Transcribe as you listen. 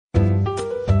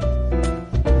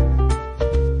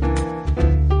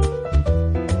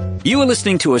You are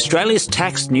listening to Australia's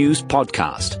Tax News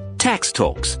Podcast, Tax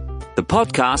Talks, the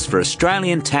podcast for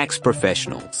Australian tax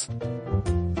professionals.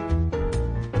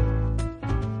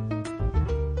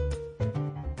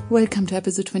 Welcome to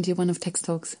episode 21 of Tax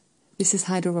Talks. This is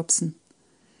Heide Robson.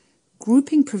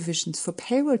 Grouping provisions for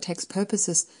payroll tax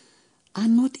purposes are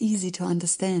not easy to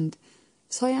understand,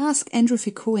 so I asked Andrew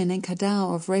Fricot and Ankur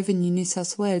Dhar of Revenue New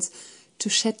South Wales to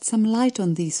shed some light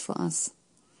on these for us.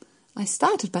 I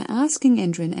started by asking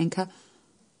Andrew and Ankur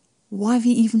why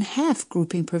we even have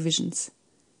grouping provisions.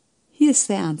 Here's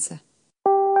their answer.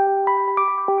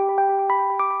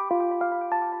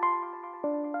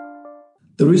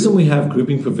 The reason we have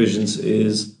grouping provisions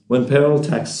is when payroll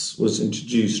tax was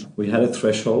introduced, we had a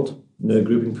threshold, no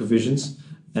grouping provisions,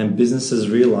 and businesses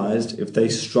realized if they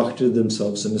structured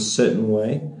themselves in a certain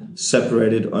way,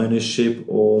 separated ownership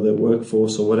or their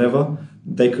workforce or whatever,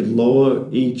 they could lower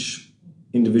each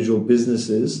individual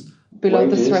businesses Below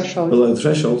the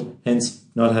threshold, hence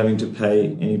not having to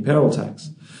pay any payroll tax.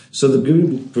 So the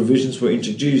grouping provisions were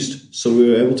introduced so we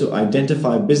were able to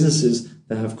identify businesses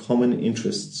that have common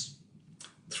interests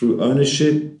through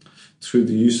ownership, through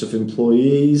the use of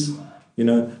employees,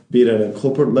 be it at a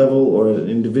corporate level or at an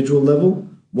individual level.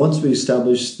 Once we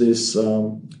establish this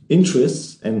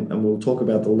interests, and we'll talk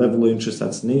about the level of interest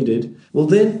that's needed, well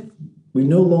then we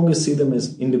no longer see them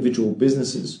as individual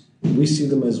businesses. We see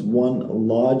them as one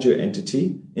larger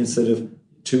entity instead of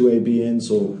 2 ABNs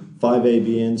or 5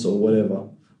 ABNs or whatever.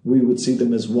 We would see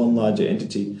them as one larger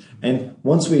entity. And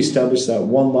once we establish that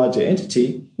one larger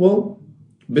entity, well,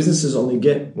 businesses only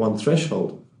get one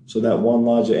threshold. So that one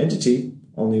larger entity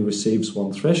only receives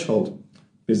one threshold.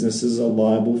 Businesses are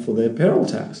liable for their payroll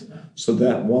tax. So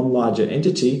that one larger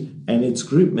entity and its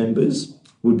group members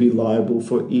would be liable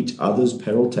for each other's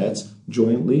payroll tax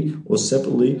jointly or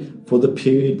separately for the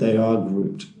period they are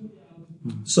grouped.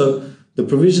 So the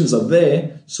provisions are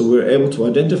there, so we're able to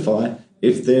identify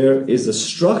if there is a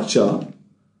structure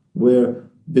where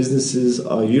businesses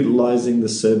are utilizing the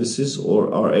services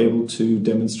or are able to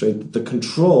demonstrate that the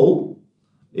control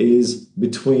is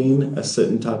between a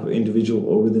certain type of individual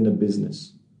or within a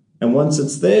business. And once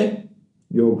it's there,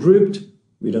 you're grouped.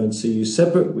 We don't see you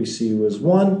separate. We see you as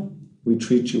one. We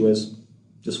treat you as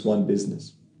just one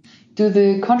business. Do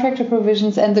the contractor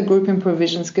provisions and the grouping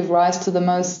provisions give rise to the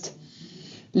most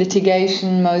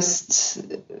litigation, most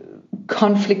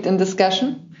conflict and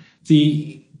discussion?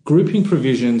 The grouping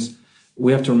provisions,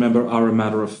 we have to remember, are a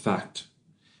matter of fact.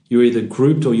 You're either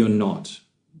grouped or you're not.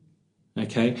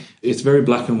 Okay? It's very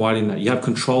black and white in that. You have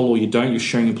control or you don't. You're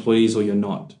sharing employees or you're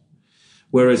not.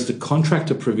 Whereas the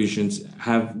contractor provisions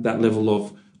have that level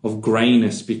of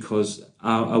grayness because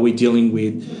are we dealing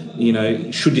with,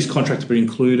 should this contractor be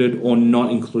included or not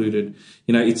included?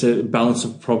 It's a balance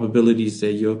of probabilities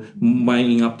there. You're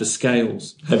weighing up the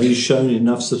scales. Have you shown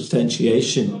enough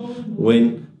substantiation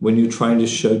when you're trying to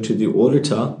show to the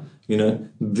auditor,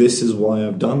 this is why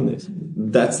I've done this?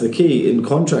 That's the key in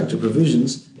contractor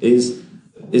provisions is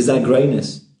that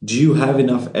grayness. Do you have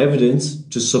enough evidence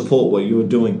to support what you're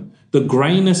doing? The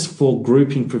grayness for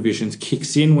grouping provisions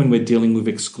kicks in when we're dealing with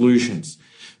exclusions.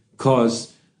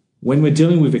 Because when we're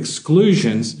dealing with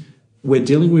exclusions, we're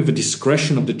dealing with a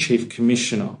discretion of the Chief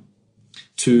Commissioner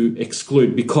to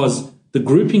exclude. Because the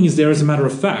grouping is there as a matter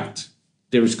of fact.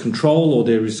 There is control or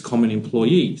there is common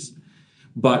employees.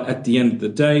 But at the end of the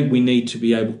day, we need to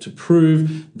be able to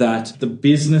prove that the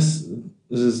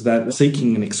businesses that are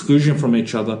seeking an exclusion from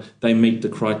each other, they meet the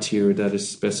criteria that is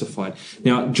specified.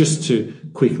 Now, just to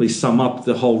quickly sum up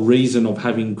the whole reason of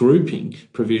having grouping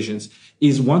provisions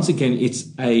is, once again, it's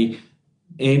a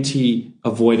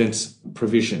anti-avoidance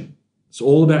provision. It's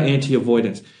all about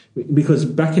anti-avoidance. Because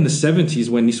back in the 70s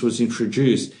when this was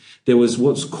introduced, there was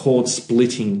what's called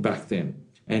splitting back then.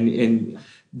 And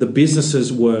the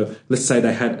businesses were, let's say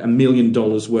they had $1 million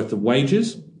worth of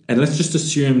wages, and let's just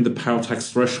assume the payroll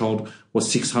tax threshold was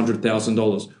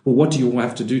 $600,000. Well, what do you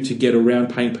have to do to get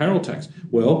around paying payroll tax?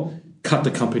 Well, cut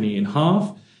the company in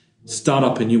half, start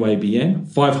up a new ABN,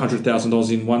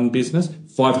 $500,000 in one business,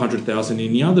 $500,000 in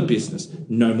the other business.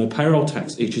 No more payroll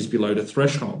tax. Each is below the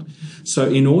threshold. So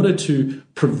in order to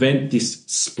prevent this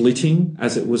splitting,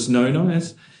 as it was known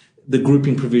as, the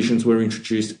grouping provisions were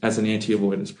introduced as an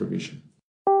anti-avoidance provision.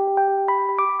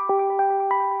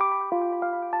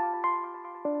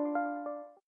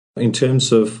 In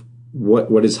terms of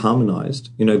what is harmonized,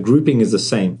 grouping is the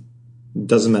same. It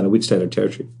doesn't matter which state or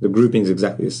territory. The grouping is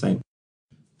exactly the same.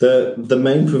 The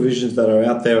main provisions that are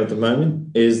out there at the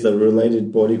moment is the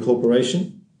related body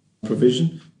corporation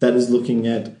provision that is looking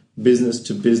at business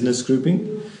to business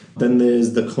grouping. Then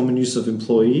there's the common use of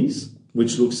employees,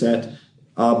 which looks at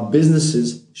are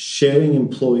businesses sharing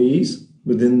employees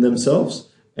within themselves.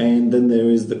 And then there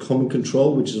is the common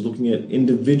control, which is looking at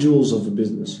individuals of the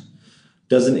business.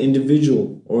 Does an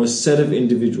individual or a set of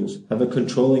individuals have a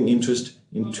controlling interest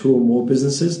in two or more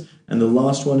businesses? And the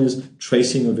last one is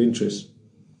tracing of interest.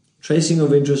 Tracing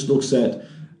of interest looks at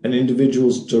an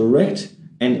individual's direct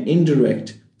and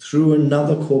indirect through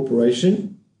another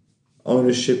corporation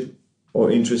ownership or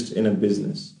interest in a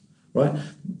business, right?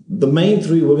 The main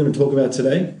three we're going to talk about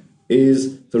today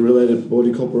is the related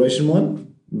body corporation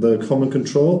one, the common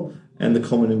control, and the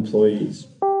common employees.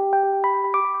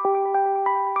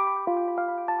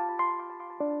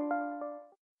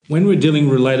 When we're dealing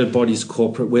related bodies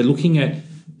corporate, we're looking at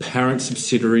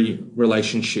parent-subsidiary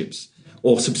relationships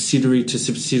or subsidiary to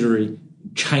subsidiary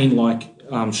chain-like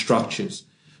structures.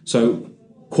 So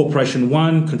corporation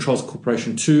 1 controls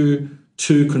corporation 2,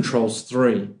 2 controls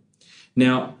 3.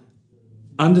 Now,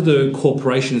 under the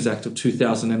Corporations Act of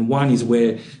 2001 is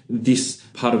where this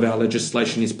part of our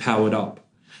legislation is powered up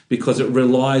because it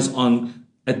relies on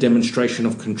a demonstration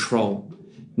of control.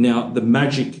 Now, the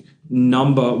magic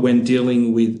number when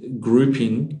dealing with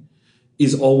grouping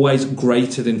is always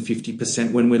greater than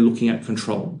 50% when we're looking at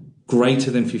control. Greater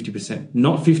than 50%.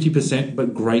 Not 50%,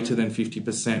 but greater than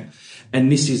 50%.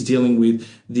 And this is dealing with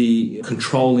the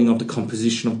controlling of the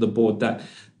composition of the board,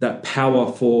 that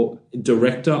power for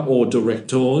director or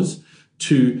directors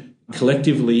to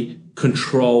collectively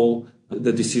control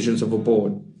the decisions of a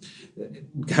board.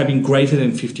 Having greater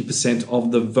than 50%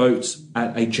 of the votes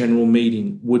at a general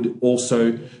meeting would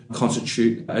also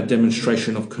constitute a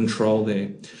demonstration of control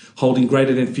there. Holding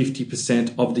greater than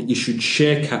 50% of the issued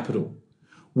share capital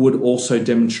would also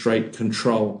demonstrate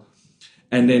control.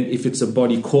 And then if it's a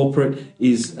body corporate,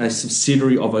 is a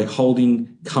subsidiary of a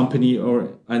holding company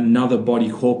or another body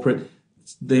corporate,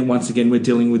 then once again, we're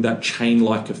dealing with that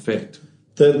chain-like effect.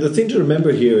 The thing to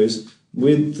remember here is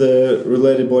with the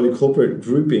related body corporate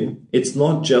grouping, it's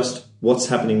not just what's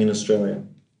happening in Australia.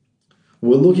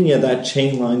 We're looking at that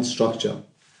chain line structure,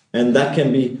 and that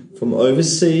can be from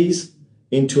overseas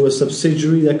into a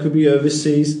subsidiary that could be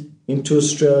overseas into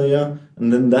Australia,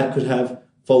 and then that could have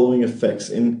following effects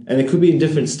and it could be in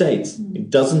different states. It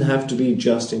doesn't have to be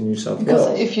just in New South Wales.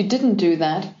 Because if you didn't do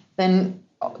that, then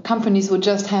companies would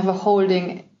just have a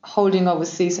holding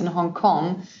overseas in Hong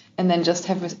Kong and then just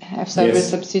have several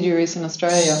subsidiaries in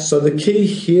Australia. So the key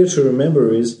here to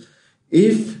remember is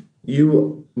if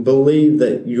you believe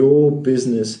that your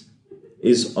business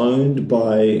is owned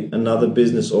by another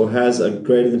business or has a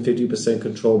greater than 50%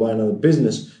 control by another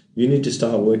business, you need to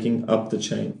start working up the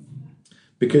chain.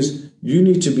 Because you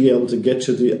need to be able to get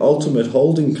to the ultimate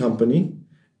holding company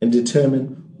and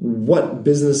determine what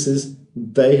businesses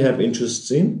they have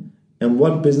interests in and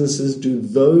what businesses do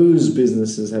those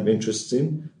businesses have interests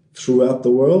in throughout the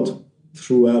world,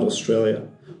 throughout Australia.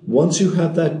 Once you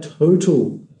have that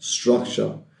total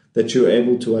structure, that you're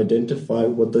able to identify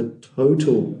what the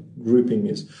total grouping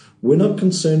is. We're not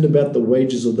concerned about the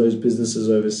wages of those businesses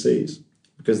overseas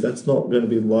because that's not going to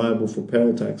be liable for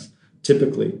payroll tax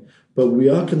typically. But we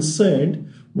are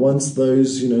concerned once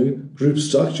those, group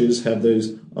structures have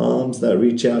those arms that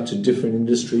reach out to different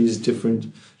industries,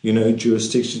 different,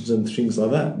 jurisdictions and things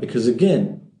like that. Because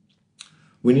again,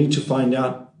 we need to find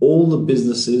out all the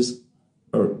businesses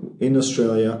in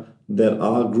Australia that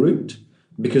are grouped,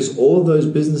 because all those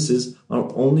businesses are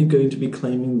only going to be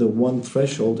claiming the one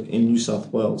threshold in New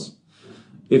South Wales.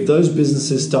 If those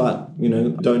businesses start,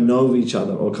 don't know of each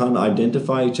other or can't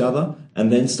identify each other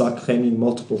and then start claiming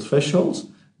multiple thresholds,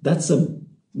 that's a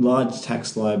large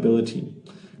tax liability.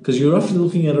 Because you're roughly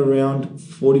looking at around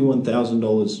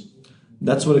 $41,000.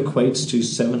 That's what equates to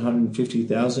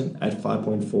 $750,000 at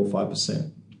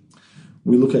 5.45%.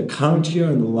 We look at current year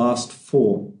and the last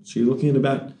 4. So you're looking at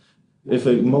about, if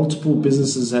multiple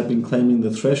businesses have been claiming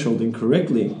the threshold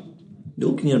incorrectly, you're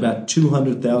looking at about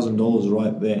 $200,000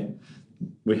 right there.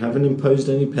 We haven't imposed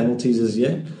any penalties as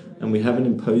yet, and we haven't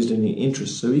imposed any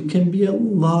interest. So it can be a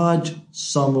large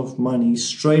sum of money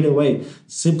straight away,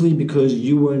 simply because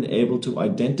you weren't able to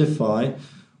identify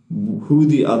who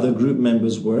the other group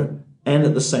members were, and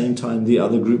at the same time, the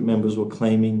other group members were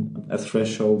claiming a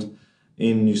threshold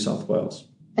in New South Wales.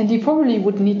 And you probably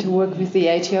would need to work with the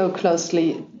ATO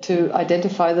closely to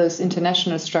identify those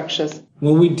international structures.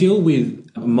 Well, we deal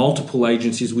with multiple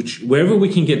agencies, which wherever we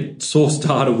can get source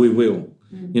data, we will.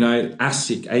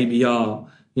 ASIC,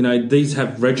 ABR, these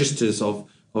have registers of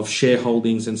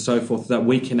shareholdings and so forth that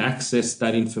we can access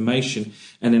that information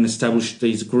and then establish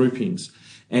these groupings.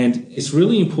 And it's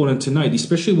really important to note,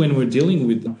 especially when we're dealing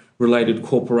with related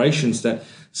corporations, that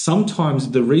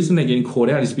sometimes the reason they're getting caught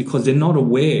out is because they're not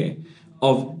aware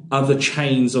of other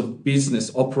chains of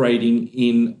business operating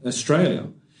in Australia.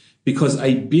 Because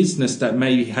a business that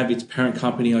may have its parent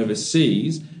company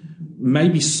overseas may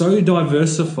be so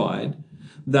diversified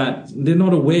that they're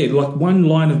not aware. Like one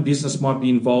line of business might be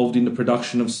involved in the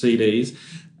production of CDs,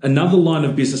 another line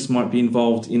of business might be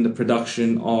involved in the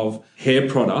production of hair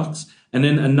products, and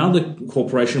then another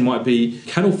corporation might be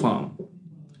cattle farm.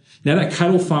 Now that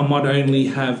cattle farm might only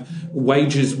have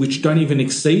wages which don't even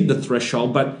exceed the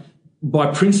threshold, but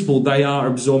by principle they are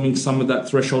absorbing some of that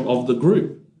threshold of the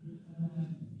group.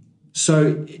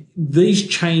 So these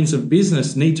chains of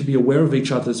business need to be aware of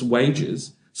each other's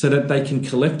wages so that they can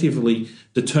collectively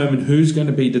determine who's going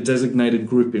to be the designated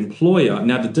group employer.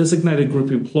 Now, the designated group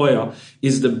employer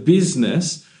is the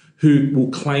business who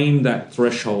will claim that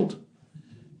threshold.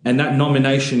 And that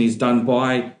nomination is done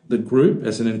by the group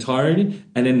as an entirety,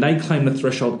 and then they claim the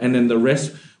threshold, and then the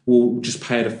rest will just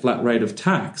pay at a flat rate of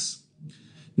tax.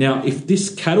 Now, if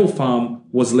this cattle farm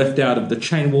was left out of the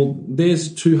chain, well,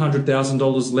 there's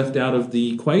 $200,000 left out of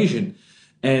the equation,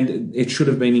 and it should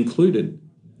have been included.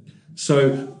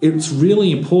 So it's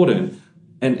really important,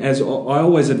 and as I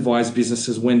always advise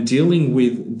businesses when dealing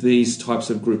with these types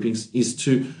of groupings, is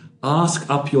to ask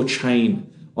up your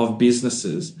chain of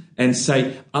businesses and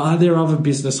say, are there other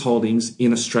business holdings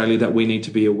in Australia that we need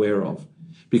to be aware of?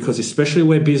 Because especially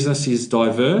where business is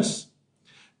diverse,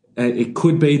 it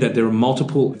could be that there are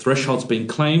multiple thresholds being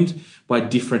claimed by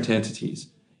different entities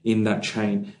in that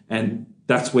chain. And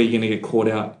that's where you're going to get caught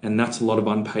out. And that's a lot of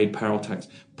unpaid payroll tax.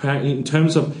 In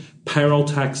terms of payroll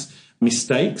tax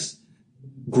mistakes,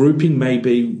 grouping may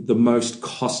be the most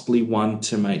costly one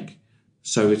to make.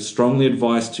 So it's strongly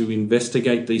advised to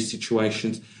investigate these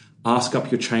situations, ask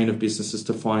up your chain of businesses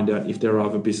to find out if there are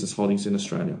other business holdings in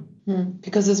Australia.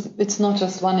 Because it's not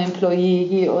just one employee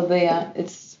here or there,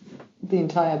 it's the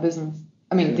entire business.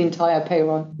 I mean, the entire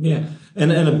payroll. Yeah.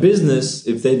 And a business,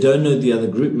 if they don't know the other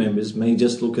group members, may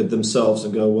just look at themselves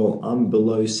and go, well, I'm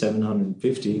below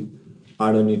 750.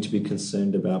 I don't need to be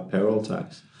concerned about payroll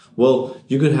tax. Well,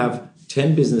 you could have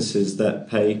 10 businesses that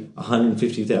pay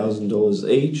 $150,000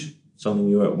 each, something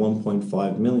you're at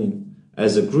 1.5 million.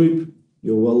 As a group,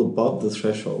 you're well above the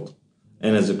threshold.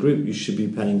 And as a group, you should be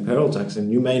paying payroll tax.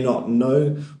 And you may not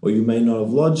know, or you may not have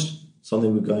lodged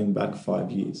something we're going back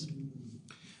 5 years.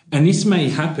 And this may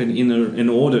happen in an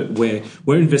audit where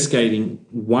we're investigating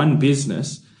one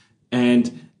business,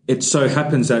 and it so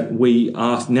happens that we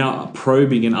are now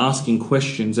probing and asking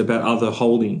questions about other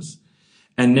holdings.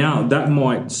 And now that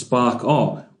might spark,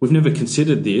 we've never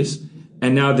considered this,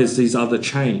 and now there's these other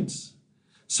chains.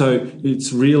 So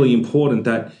it's really important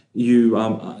that you,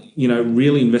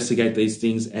 really investigate these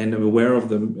things and are aware of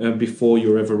them before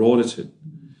you're ever audited.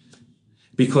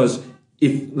 Because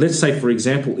if, let's say, for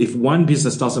example, if one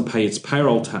business doesn't pay its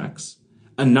payroll tax,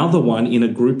 another one in a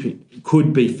group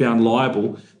could be found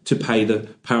liable to pay the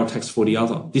payroll tax for the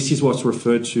other. This is what's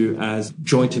referred to as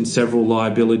joint and several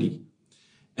liability.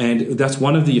 And that's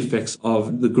one of the effects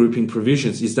of the grouping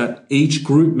provisions, is that each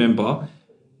group member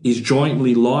is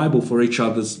jointly liable for each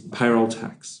other's payroll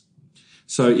tax.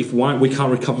 So if we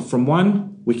can't recover from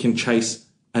one, we can chase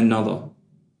another.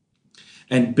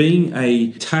 And being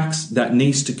a tax that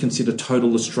needs to consider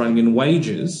total Australian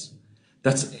wages,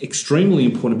 that's extremely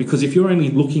important, because if you're only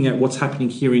looking at what's happening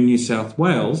here in New South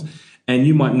Wales, and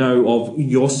you might know of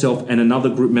yourself and another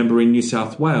group member in New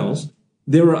South Wales,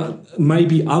 there are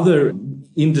maybe other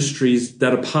industries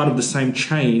that are part of the same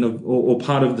chain or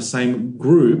part of the same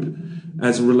group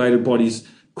as related bodies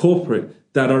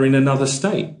corporate that are in another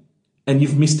state. And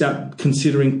you've missed out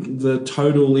considering the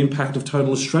total impact of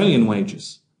total Australian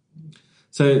wages.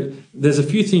 So there's a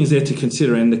few things there to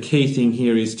consider, and the key thing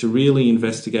here is to really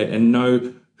investigate and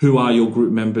know who are your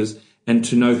group members and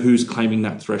to know who's claiming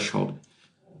that threshold.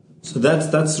 So that's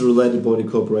the related body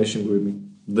corporation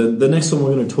grouping. The next one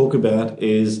we're going to talk about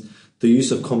is the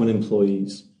use of common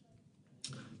employees.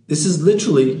 This is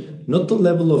literally not the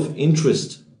level of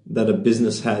interest that a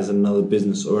business has in another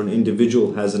business or an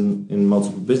individual has in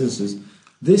multiple businesses.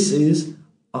 This is,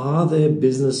 are there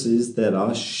businesses that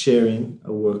are sharing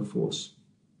a workforce?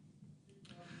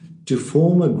 To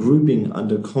form a grouping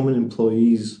under common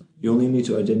employees, you only need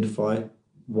to identify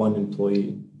one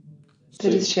employee.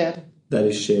 That is shared. That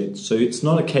is shared. So it's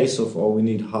not a case of, we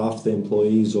need half the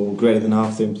employees or greater than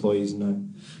half the employees. No.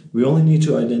 We only need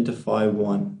to identify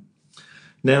one.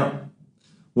 Now,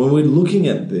 when we're looking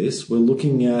at this, we're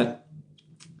looking at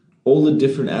all the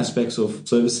different aspects of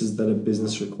services that a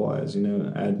business requires,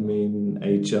 admin,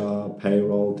 HR,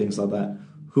 payroll, things like that.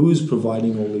 Who is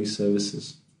providing all these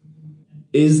services?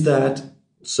 Is that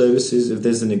services, if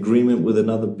there's an agreement with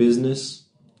another business,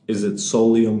 Is it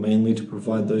solely or mainly to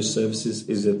provide those services?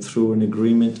 Is it through an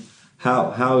agreement?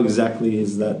 How exactly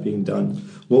is that being done?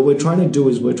 What we're trying to do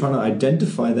is we're trying to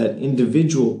identify that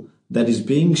individual that is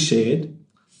being shared.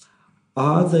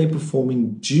 Are they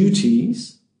performing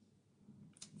duties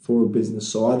for a business?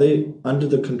 So are they under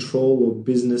the control of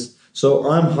business? So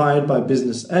I'm hired by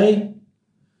business A,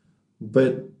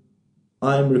 but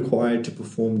I'm required to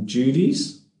perform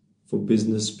duties for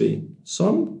business B. So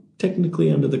I'm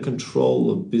technically under the control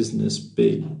of business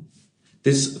B.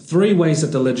 There's three ways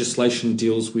that the legislation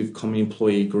deals with common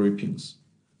employee groupings.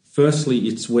 Firstly,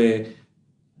 it's where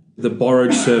the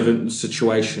borrowed servant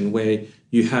situation, where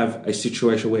you have a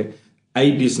situation where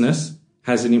a business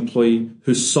has an employee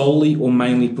who solely or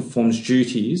mainly performs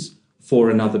duties for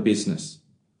another business.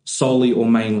 Solely or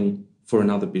mainly for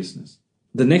another business.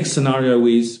 The next scenario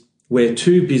is where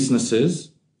two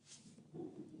businesses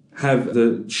have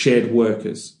the shared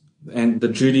workers and the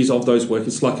duties of those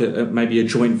workers, like maybe a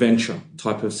joint venture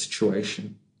type of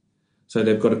situation. So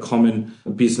they've got a common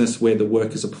business where the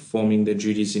workers are performing their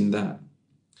duties in that.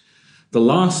 The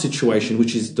last situation,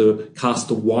 which is cast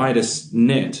the widest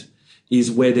net, is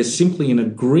where there's simply an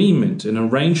agreement, an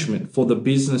arrangement for the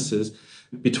businesses,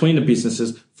 between the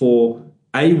businesses, for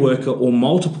a worker or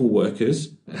multiple workers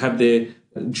have their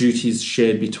duties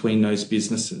shared between those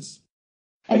businesses.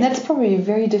 And that's probably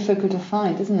very difficult to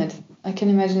find, isn't it? I can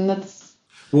imagine that's...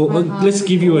 Well, let's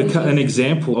give you an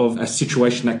example of a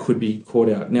situation that could be caught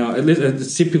out. Now, a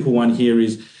typical one here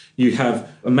is you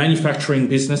have a manufacturing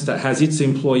business that has its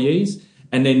employees,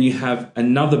 and then you have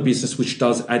another business which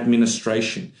does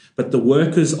administration. But the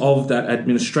workers of that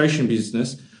administration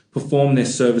business perform their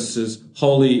services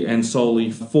wholly and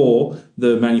solely for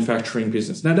the manufacturing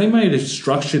business. Now, they may have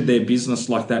structured their business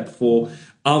like that for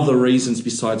other reasons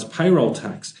besides payroll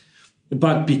tax.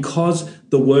 But because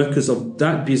the workers of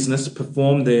that business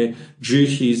perform their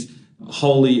duties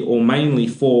wholly or mainly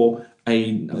for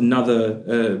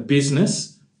another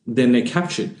business, then they're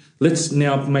captured. Let's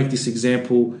now make this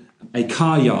example a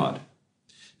car yard.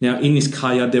 Now, in this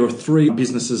car yard, there are three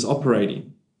businesses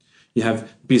operating. You have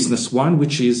business one,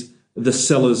 which is the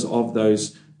sellers of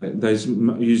those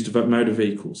used motor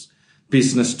vehicles.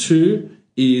 Business two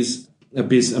is a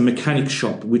mechanic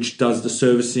shop, which does the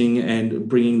servicing and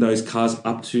bringing those cars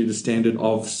up to the standard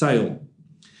of sale.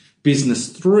 Business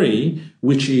three,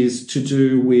 which is to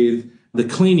do with the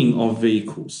cleaning of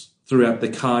vehicles throughout the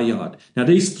car yard. Now,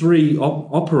 these three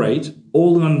operate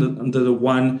all under the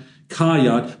one car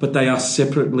yard, but they are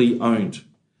separately owned.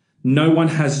 No one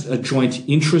has a joint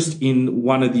interest in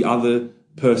one of the other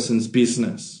person's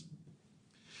business.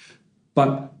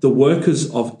 But the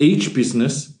workers of each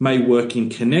business may work in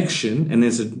connection, and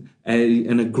there's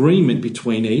an agreement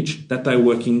between each that they're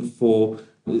working for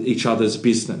each other's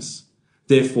business.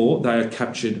 Therefore, they are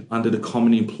captured under the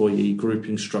common employee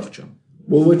grouping structure.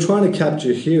 What we're trying to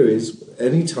capture here is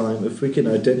any time if we can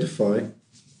identify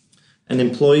an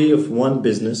employee of one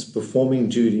business performing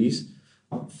duties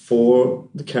for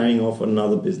the carrying off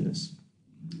another business,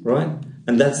 right?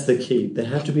 And that's the key. They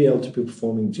have to be able to be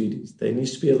performing duties. There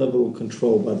needs to be a level of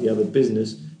control by the other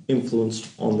business influenced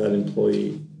on that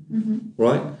employee,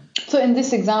 right? So in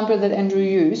this example that Andrew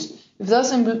used, if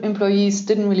those employees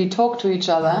didn't really talk to each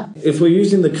other... If we're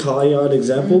using the car yard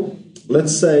example,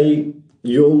 let's say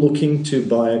you're looking to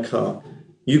buy a car.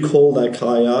 You call that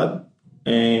car yard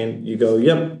and you go,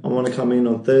 yep, I want to come in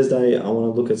on Thursday. I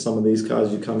want to look at some of these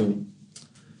cars. You come in.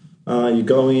 You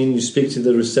go in, you speak to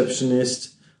the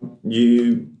receptionist,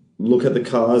 you look at the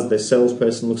cars, the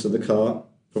salesperson looks at the car,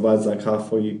 provides that car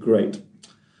for you, great.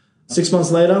 6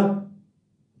 months later,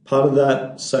 part of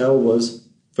that sale was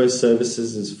first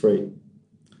services is free.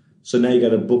 So now you got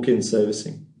to book in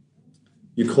servicing.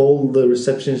 You call the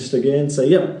receptionist again, say,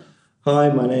 yep, hi,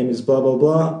 my name is blah, blah,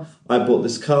 blah. I bought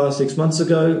this car 6 months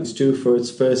ago. It's due for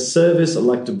its first service. I'd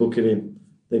like to book it in.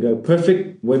 They go,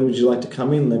 perfect. When would you like to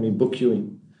come in? Let me book you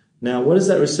in. Now, what is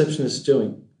that receptionist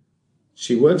doing?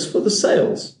 She works for the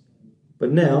sales, but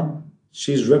now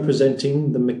she's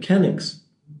representing the mechanics.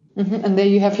 And there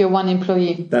you have your one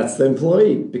employee. That's the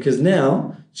employee, because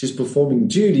now she's performing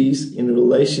duties in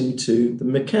relation to the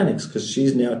mechanics, because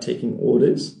she's now taking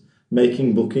orders,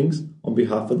 making bookings on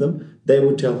behalf of them. They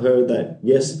would tell her that,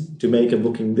 yes, to make a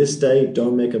booking this day,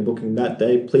 don't make a booking that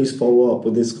day. Please follow up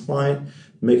with this client.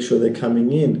 Make sure they're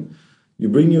coming in. You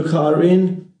bring your car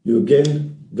in, you again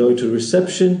go to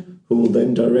reception, who will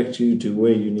then direct you to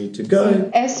where you need to go.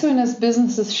 So as soon as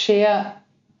businesses share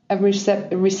a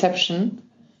reception,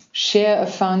 share a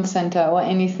phone center or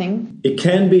anything, it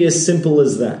can be as simple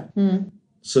as that.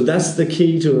 So that's the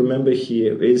key to remember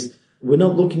here is we're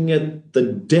not looking at the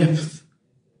depth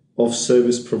of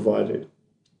service provided.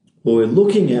 What we're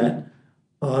looking at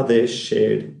are there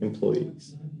shared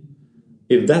employees.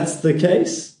 If that's the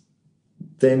case,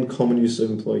 then common use of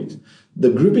employees. The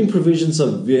grouping provisions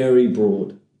are very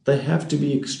broad. They have to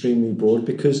be extremely broad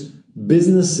because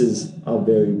businesses are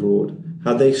very broad.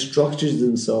 How they structure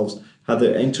themselves, how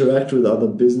they interact with other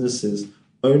businesses,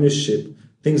 ownership,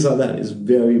 things like that is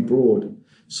very broad.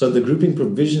 So the grouping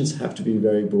provisions have to be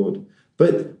very broad.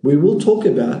 But we will talk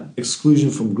about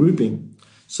exclusion from grouping.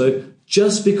 So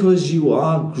just because you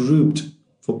are grouped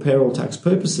for payroll tax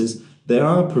purposes, there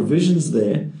are provisions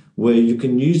there where you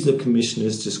can use the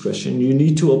commissioner's discretion. You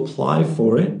need to apply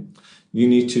for it. You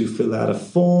need to fill out a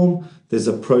form. There's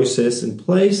a process in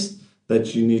place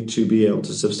that you need to be able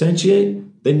to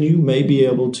substantiate. Then you may be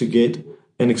able to get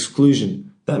an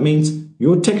exclusion. That means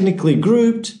you're technically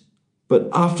grouped, but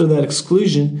after that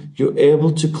exclusion, you're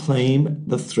able to claim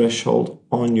the threshold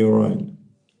on your own.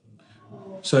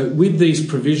 So with these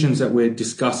provisions that we're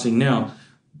discussing now,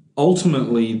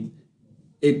 ultimately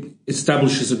it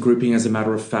establishes a grouping as a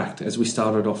matter of fact, as we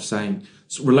started off saying.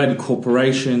 So related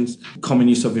corporations, common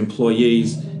use of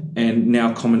employees, and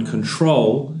now common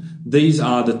control, these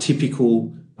are the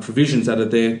typical provisions that are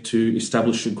there to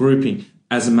establish a grouping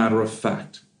as a matter of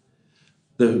fact.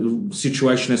 The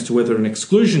situation as to whether an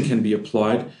exclusion can be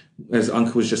applied, as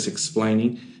Ankur was just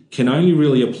explaining, can only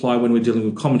really apply when we're dealing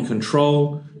with common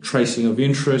control, tracing of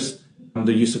interest,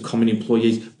 the use of common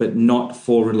employees, but not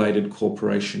for related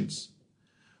corporations.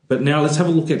 But now let's have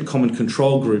a look at common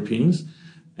control groupings,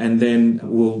 and then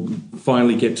we'll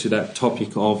finally get to that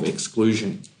topic of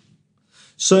exclusion.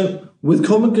 So with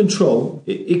common control,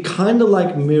 it kind of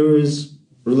like mirrors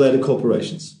related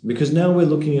corporations, because now we're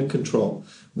looking at control.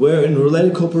 Where in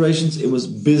related corporations, it was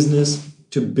business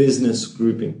to business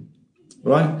grouping,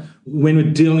 right? When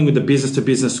we're dealing with the business to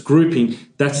business grouping,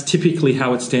 that's typically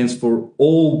how it stands for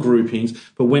all groupings.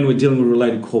 But when we're dealing with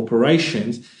related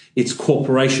corporations, it's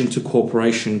corporation to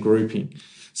corporation grouping.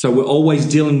 So we're always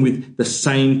dealing with the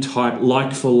same type,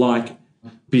 like for like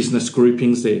business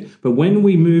groupings there. But when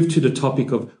we move to the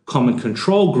topic of common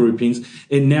control groupings,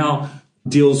 it now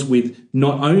deals with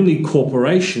not only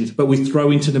corporations, but we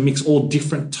throw into the mix all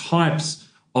different types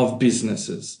of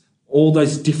businesses, all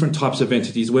those different types of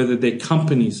entities, whether they're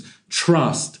companies,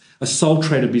 trust, a sole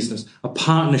trader business, a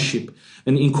partnership,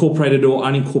 an incorporated or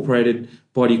unincorporated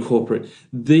body corporate.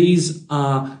 These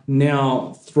are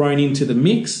now thrown into the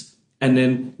mix, and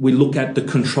then we look at the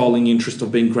controlling interest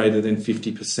of being greater than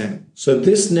 50%. So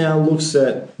this now looks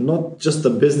at not just the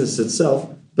business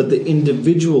itself, but the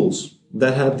individuals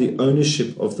that have the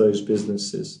ownership of those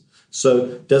businesses.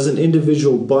 So does an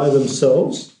individual by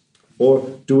themselves,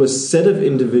 or do a set of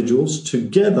individuals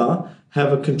together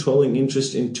have a controlling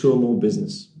interest in two or more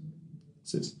businesses?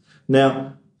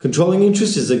 Now, controlling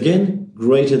interest is again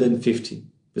greater than 50%.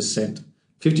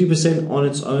 50% on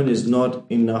its own is not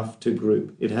enough to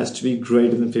group. It has to be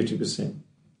greater than 50%.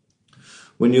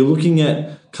 When you're looking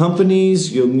at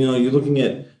companies, you're looking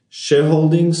at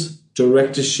shareholdings,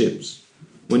 directorships.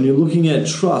 When you're looking at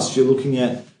trust, you're looking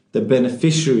at the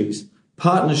beneficiaries.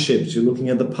 Partnerships, you're looking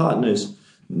at the partners.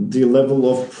 The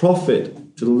level of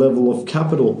profit to the level of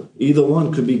capital, either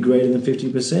one could be greater than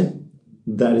 50%.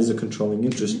 That is a controlling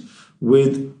interest.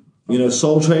 With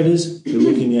sole traders, you're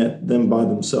looking at them by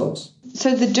themselves.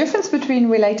 So the difference between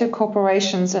related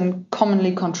corporations and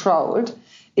commonly controlled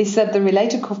is that the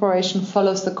related corporation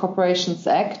follows the Corporations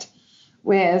Act,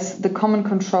 whereas the common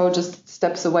control just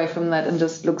steps away from that and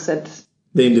just looks at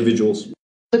the individuals.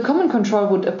 The common control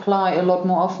would apply a lot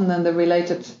more often than the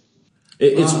related.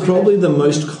 It's probably the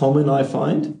most common, I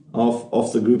find,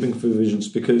 of the grouping provisions,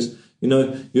 because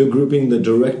you're grouping the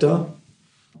director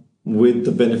with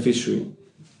the beneficiary.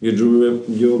 You're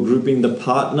grouping the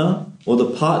partner or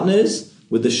the partners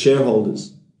with the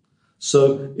shareholders.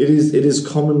 So it is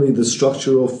commonly the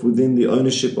structure of within the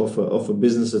ownership of a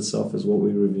business itself is what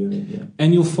we're reviewing here.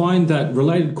 And you'll find that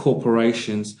related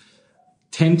corporations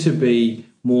tend to be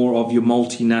more of your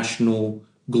multinational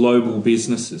global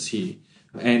businesses here.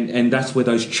 And that's where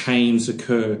those chains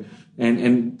occur.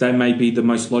 And they may be the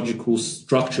most logical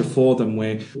structure for them,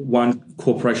 where one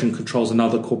corporation controls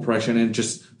another corporation and it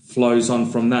just flows on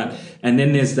from that. And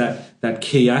then there's that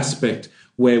key aspect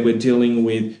where we're dealing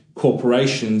with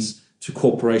corporations to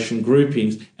corporation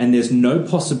groupings, and there's no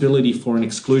possibility for an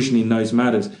exclusion in those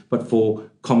matters. But for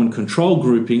common control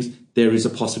groupings, there is a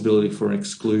possibility for an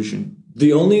exclusion.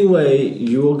 The only way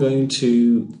you are going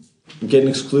to get an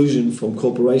exclusion from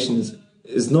corporations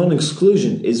is not an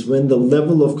exclusion, is when the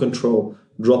level of control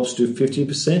drops to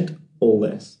 50% or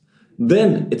less.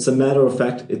 Then it's a matter of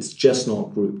fact, it's just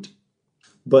not grouped.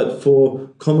 But for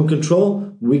common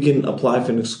control, we can apply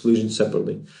for an exclusion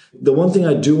separately. The one thing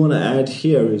I do want to add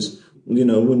here is, when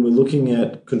we're looking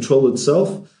at control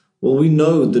itself, well, we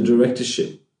know the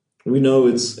directorship. We know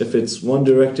if it's one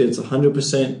director, it's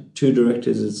 100%, two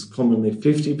directors, it's commonly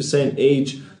 50%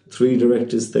 each, three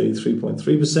directors,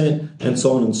 33.3%, and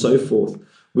so on and so forth.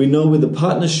 We know with the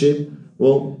partnership,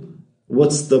 well,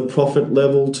 what's the profit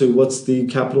level to what's the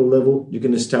capital level? You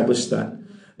can establish that.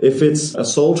 If it's a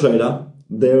sole trader,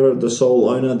 they're the sole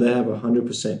owner, they have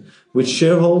 100%. With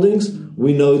shareholdings,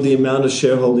 we know the amount of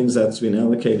shareholdings that's been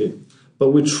allocated.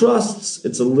 But with trusts,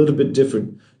 it's a little bit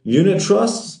different. Unit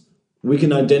trusts, we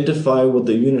can identify what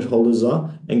the unit holders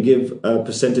are and give a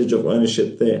percentage of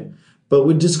ownership there. But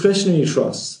with discretionary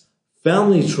trusts,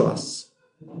 family trusts,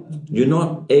 you're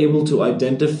not able to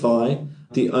identify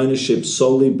the ownership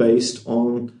solely based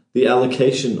on the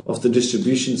allocation of the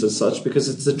distributions as such, because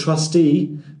it's the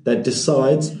trustee that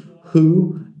decides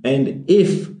who and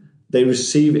if they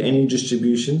receive any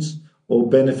distributions or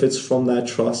benefits from that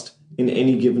trust in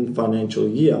any given financial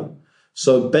year.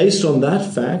 So based on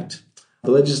that fact,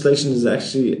 the legislation is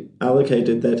actually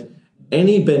allocated that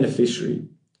any beneficiary,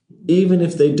 even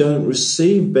if they don't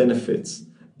receive benefits,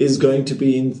 is going to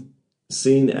be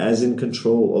seen as in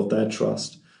control of that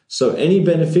trust. So any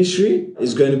beneficiary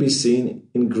is going to be seen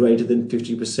in greater than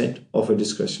 50% of a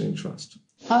discretionary trust.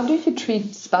 How do you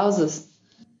treat spouses?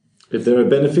 If they're a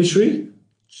beneficiary,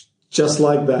 just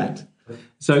like that.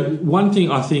 So one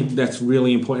thing I think that's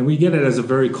really important, we get it as a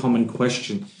very common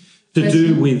question, to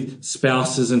do with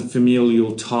spouses and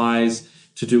familial ties,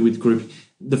 to do with grouping.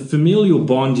 The familial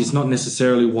bond is not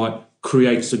necessarily what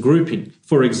creates a grouping.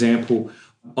 For example,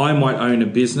 I might own a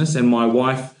business and my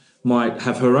wife might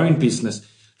have her own business.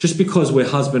 Just because we're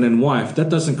husband and wife, that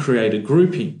doesn't create a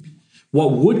grouping.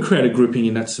 What would create a grouping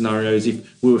in that scenario is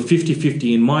if we were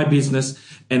 50-50 in my business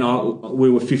and we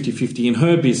were 50-50 in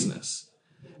her business.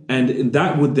 And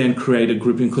that would then create a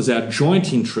grouping because our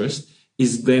joint interest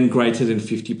is then greater than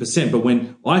 50%. But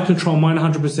when I control mine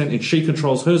 100% and she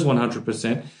controls hers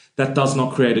 100%, that does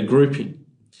not create a grouping.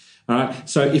 All right.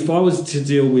 So if I was to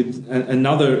deal with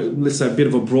another, let's say a bit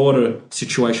of a broader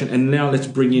situation, and now let's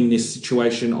bring in this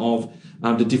situation of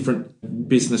the different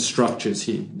business structures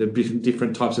here, the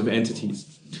different types of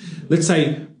entities. Let's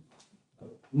say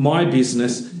my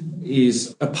business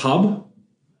is a pub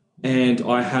and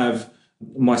I have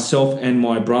myself and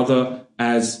my brother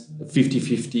as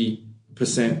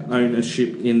 50-50%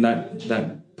 ownership in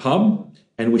that pub,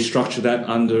 and we structure that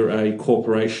under a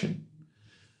corporation.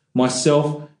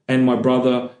 Myself and my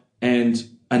brother and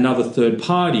another third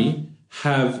party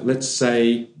have, let's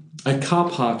say, a car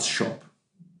parts shop.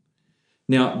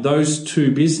 Now, those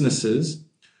two businesses,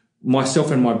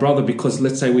 myself and my brother, because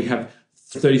let's say we have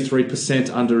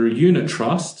 33% under a unit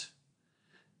trust,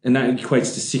 and that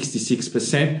equates to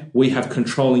 66%, we have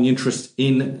controlling interest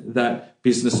in that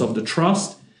business of the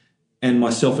trust, and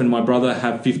myself and my brother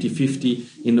have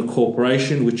 50-50 in the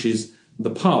corporation, which is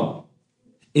the pub.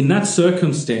 In that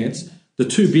circumstance, the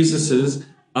two businesses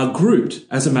are grouped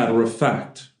as a matter of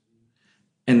fact.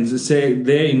 And say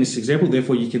there in this example,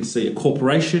 therefore you can see a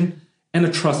corporation and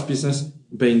a trust business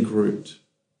being grouped.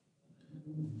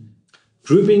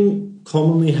 Grouping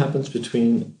commonly happens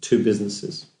between two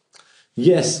businesses.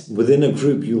 Yes, within a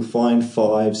group you'll find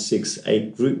 5, 6,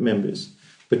 8 group members.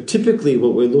 But typically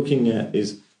what we're looking at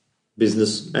is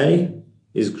business A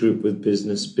is grouped with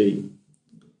business B.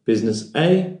 Business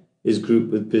A is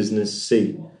grouped with business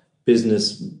C.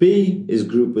 Business B is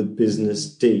grouped with business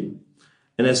D.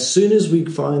 And as soon as we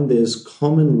find there's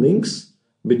common links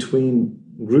between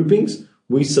groupings,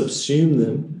 we subsume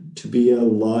them to be a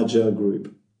larger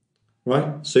group,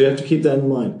 right? So you have to keep that in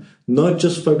mind. Not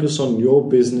just focus on your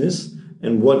business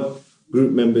and what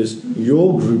group members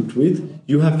you're grouped with.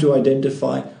 You have to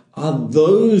identify, are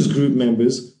those group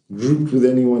members grouped with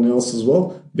anyone else as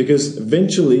well? Because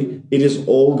eventually it is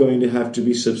all going to have to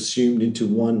be subsumed into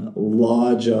one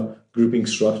larger grouping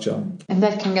structure. And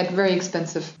that can get very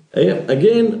expensive.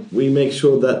 Again, we make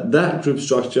sure that that group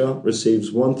structure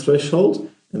receives one threshold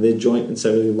and they're joint and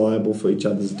severally liable for each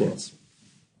other's debts.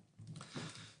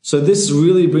 So this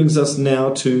really brings us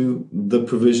now to the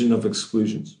provision of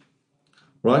exclusions,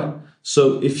 right?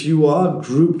 So if you are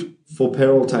grouped for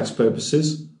payroll tax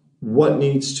purposes, what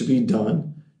needs to be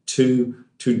done to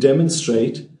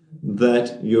demonstrate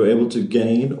that you're able to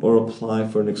gain or apply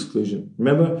for an exclusion?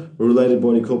 Remember, a related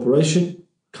body corporation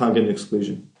can't get an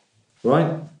exclusion,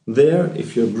 right? There,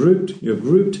 if you're grouped, you're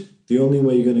grouped. The only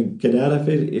way you're going to get out of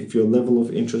it if your level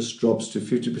of interest drops to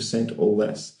 50% or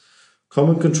less.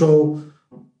 Common control,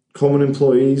 common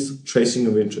employees, tracing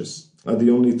of interests. are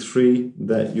the only three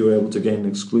that you're able to gain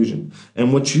exclusion.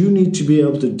 And what you need to be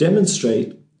able to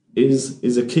demonstrate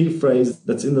is a key phrase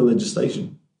that's in the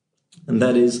legislation. And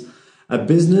that is a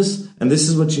business, and this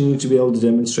is what you need to be able to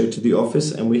demonstrate to the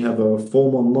office. And we have a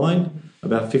form online,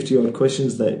 about 50 odd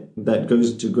questions that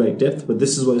goes into great depth, but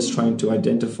this is what it's trying to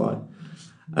identify.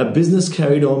 A business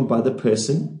carried on by the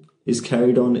person is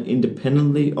carried on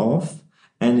independently of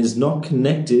and is not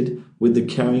connected with the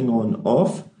carrying on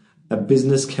of a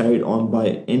business carried on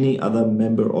by any other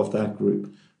member of that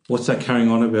group. What's that carrying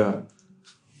on about?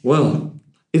 Well,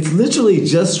 it's literally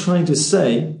just trying to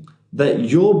say that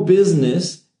your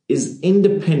business is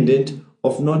independent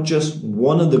of not just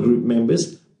one of the group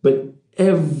members, but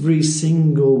every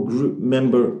single group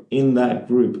member in that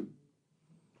group.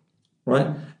 Right?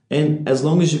 And as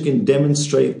long as you can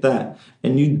demonstrate that,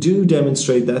 and you do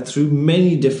demonstrate that through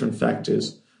many different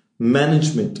factors,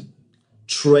 management,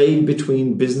 trade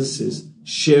between businesses,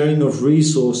 sharing of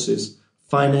resources,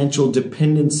 financial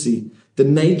dependency, the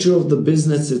nature of the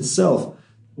business itself,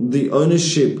 the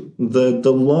ownership, the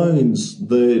loans,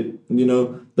 the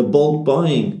bulk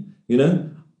buying,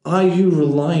 are you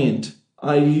reliant?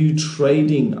 Are you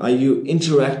trading? Are you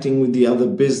interacting with the other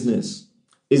business?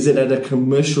 Is it at a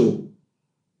commercial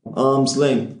arm's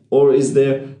length, or is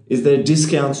there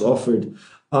discounts offered?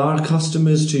 Are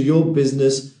customers to your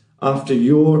business, after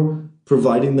you're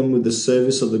providing them with the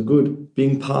service or the good,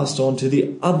 being passed on to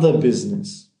the other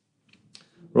business?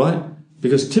 Right?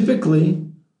 Because typically,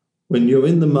 when you're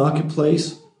in the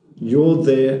marketplace, you're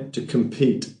there to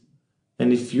compete.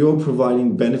 And if you're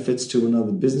providing benefits to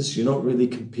another business, you're not really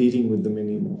competing with them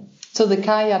anymore. So the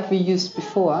caveat we used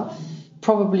before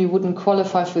probably wouldn't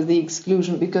qualify for the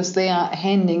exclusion because they are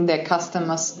handing their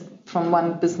customers from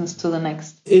one business to the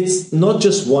next. It's not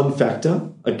just one factor.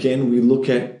 Again, we look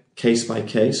at case by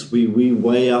case. We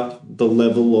weigh up the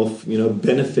level of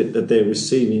benefit that they're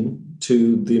receiving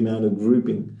to the amount of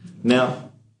grouping.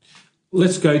 Now,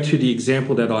 let's go to the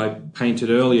example that I painted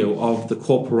earlier of the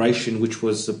corporation, which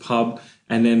was the pub,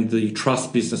 and then the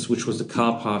trust business, which was the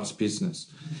car parts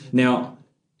business. Now,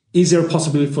 is there a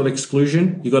possibility for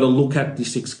exclusion? You've got to look at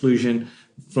this exclusion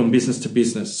from business to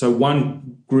business. So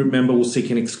one group member will seek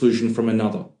an exclusion from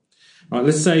another. All right,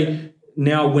 let's say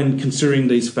now when considering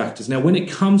these factors. Now, when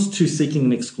it comes to seeking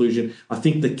an exclusion, I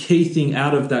think the key thing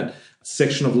out of that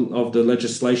section of the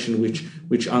legislation, which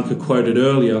Ankur quoted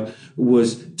earlier,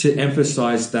 was to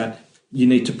emphasize that you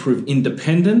need to prove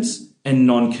independence and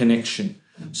non-connection.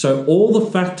 So all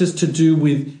the factors to do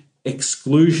with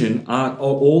exclusion are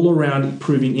all around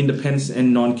proving independence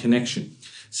and non-connection.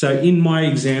 So in my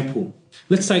example,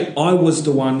 let's say I was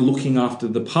the one looking after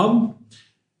the pub,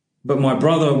 but my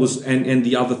brother was and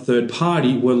the other third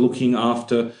party were looking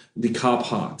after the car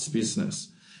parts business.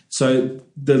 So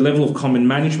the level of common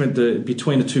management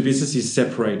between the two businesses is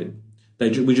separated.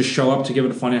 We just show up together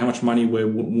to find out how much money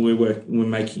we're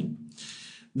making.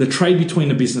 The trade between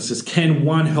the businesses, can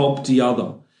one help the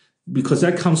other? Because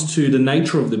that comes to the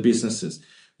nature of the businesses.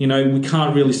 We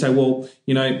can't really say, well,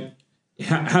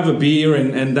 have a beer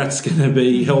and that's going to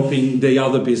be helping the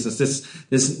other business.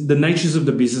 The natures of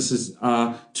the businesses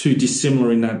are too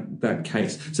dissimilar in that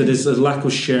case. So there's a lack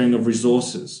of sharing of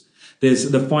resources.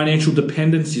 There's the financial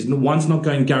dependencies. One's not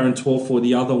going guarantor for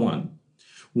the other one.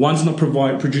 One's not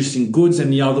producing goods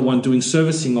and the other one doing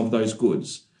servicing of those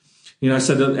goods.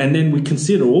 And then we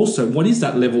consider also, what is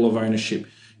that level of ownership?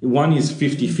 One is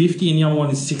 50-50 and the other one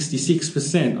is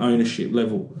 66% ownership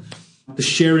level. The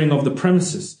sharing of the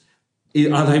premises.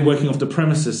 Are they working off the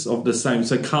premises of the same?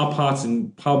 So car parts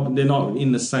and pub, they're not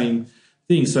in the same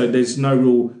thing. So there's no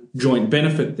real joint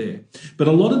benefit there. But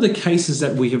a lot of the cases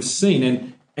that we have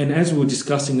seen, and as we were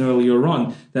discussing earlier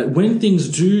on, that when things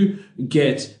do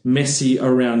get messy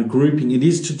around grouping, it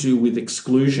is to do with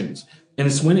exclusions. And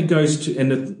it's when it goes to,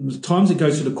 and the times it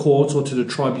goes to the courts or to the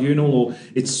tribunal, or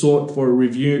it's sought for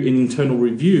an internal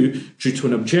review due to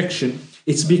an objection,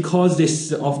 it's because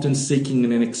they're often seeking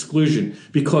an exclusion.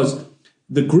 Because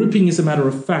the grouping is a matter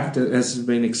of fact, as has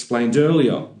been explained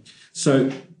earlier. So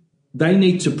they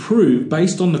need to prove,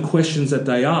 based on the questions that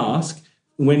they ask,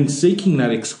 when seeking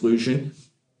that exclusion,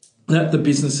 that the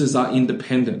businesses are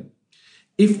independent.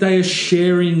 If they are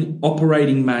sharing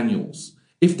operating manuals,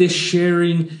 if they're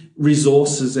sharing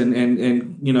resources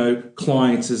and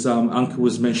clients, as Ankur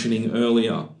was mentioning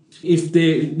earlier, if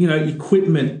they're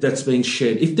equipment that's being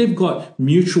shared, if they've got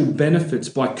mutual benefits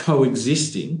by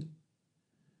coexisting,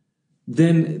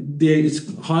 then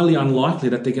it's highly unlikely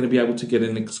that they're going to be able to get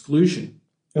an exclusion.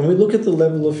 And we look at the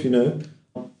level of,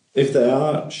 if they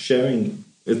are sharing,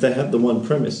 if they have the one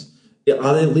premise,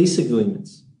 are there lease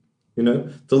agreements?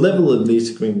 The level of lease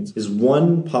agreements is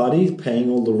one party paying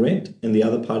all the rent and the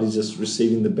other party just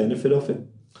receiving the benefit of it.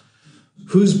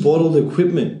 Who's bought all the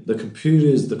equipment, the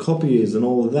computers, the copiers, and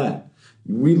all of that?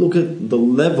 We look at the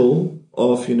level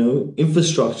of,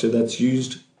 infrastructure that's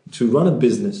used to run a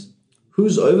business.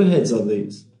 Whose overheads are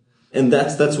these? And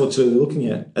that's what you're looking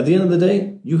at. At the end of the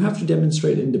day, you have to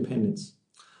demonstrate independence.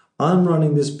 I'm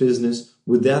running this business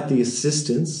without the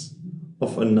assistance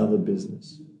of another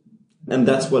business. And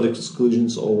that's what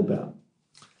exclusion's all about.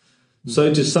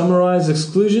 So to summarize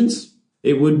exclusions,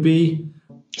 it would be...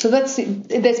 So that's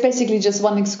basically just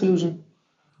one exclusion.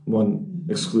 One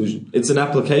exclusion. It's an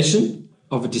application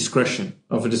of a discretion.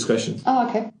 Oh,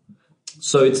 okay.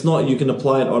 So it's not, you can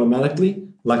apply it automatically,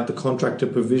 like the contractor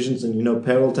provisions, and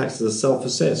payroll taxes are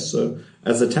self-assessed. So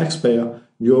as a taxpayer,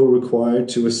 you're required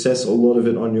to assess a lot of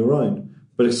it on your own.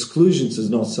 But exclusions is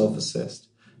not self-assessed.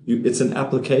 It's an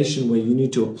application where you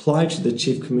need to apply to the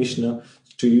Chief Commissioner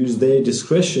to use their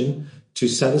discretion to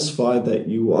satisfy that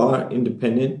you are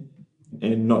independent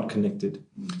and not connected.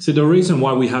 So the reason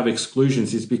why we have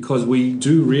exclusions is because we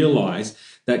do realize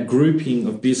that grouping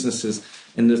of businesses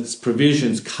and its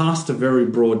provisions cast a very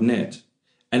broad net,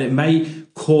 and it may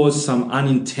cause some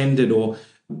unintended or,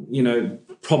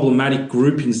 problematic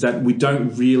groupings that we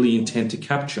don't really intend to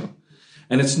capture.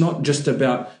 And it's not just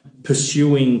about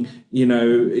pursuing,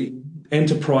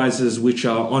 enterprises which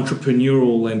are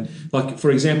entrepreneurial and, like,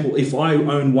 for example, if I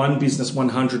own one business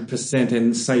 100%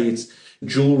 and say it's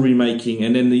jewelry making,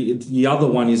 and then the other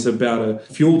one is about a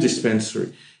fuel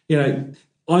dispensary,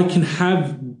 I can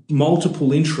have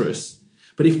multiple interests,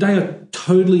 but if they are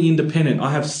totally independent,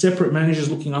 I have separate managers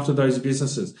looking after those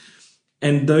businesses,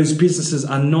 and those businesses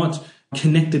are not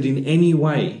connected in any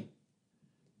way.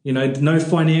 No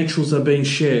financials are being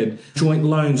shared, joint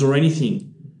loans or anything.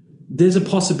 There's a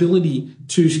possibility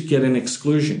to get an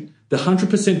exclusion. The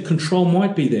 100% control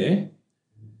might be there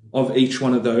of each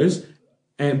one of those,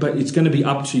 but it's going to be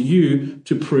up to you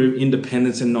to prove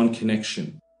independence and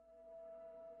non-connection.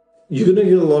 You're going to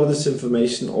get a lot of this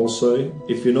information also.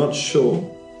 If you're not sure,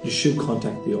 you should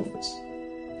contact the office.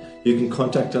 You can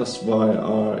contact us via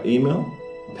our email,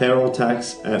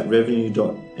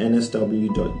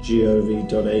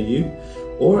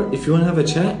 payrolltax@revenue.nsw.gov.au, or if you want to have a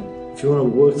chat, if you want to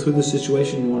work through the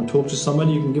situation, you want to talk to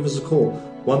somebody, you can give us a call,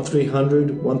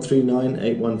 1300 139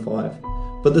 815.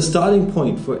 But the starting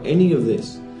point for any of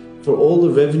this, for all the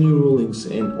revenue rulings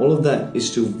and all of that,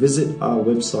 is to visit our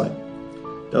website,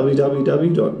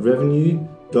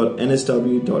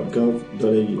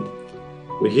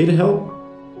 www.revenue.nsw.gov.au. We're here to help.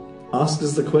 Ask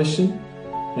us the question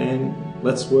and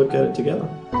let's work at it together.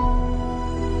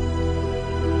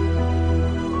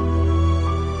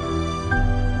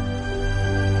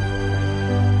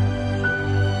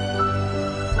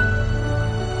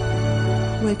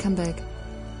 Welcome back.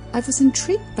 I was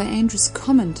intrigued by Andrew's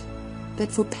comment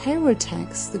that for payroll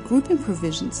tax, the grouping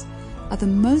provisions are the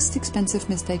most expensive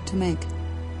mistake to make.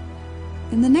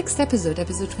 In the next episode,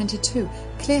 episode 22,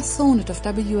 Claire Thornett of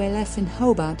WLF in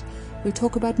Hobart will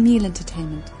talk about meal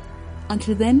entertainment.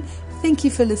 Until then, thank you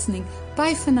for listening.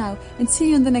 Bye for now, and see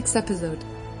you in the next episode.